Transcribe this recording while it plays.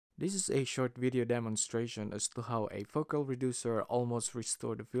This is a short video demonstration as to how a focal reducer almost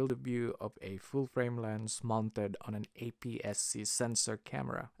restored the field of view of a full-frame lens mounted on an APS-C sensor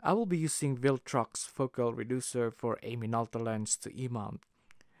camera. I will be using Viltrox focal reducer for a Minolta lens to E-mount.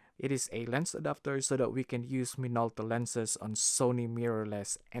 It is a lens adapter so that we can use Minolta lenses on Sony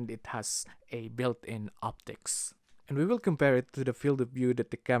mirrorless, and it has a built-in optics. And we will compare it to the field of view that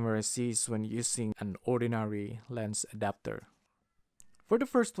the camera sees when using an ordinary lens adapter. For the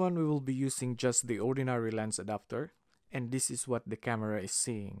first one, we will be using just the ordinary lens adapter, and this is what the camera is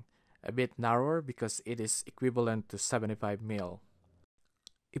seeing. A bit narrower because it is equivalent to 75mm.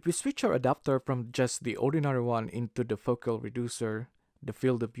 If we switch our adapter from just the ordinary one into the focal reducer, the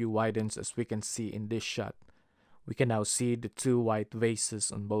field of view widens as we can see in this shot. We can now see the two white vases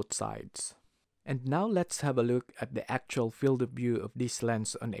on both sides. And now let's have a look at the actual field of view of this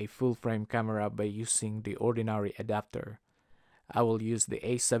lens on a full-frame camera by using the ordinary adapter. I will use the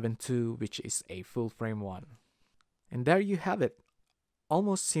A7 II, which is a full-frame one. And there you have it,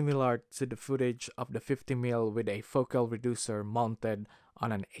 almost similar to the footage of the 50mm with a focal reducer mounted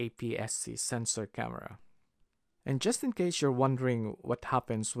on an APS-C sensor camera. And just in case you're wondering what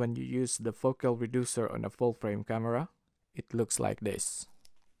happens when you use the focal reducer on a full-frame camera, it looks like this.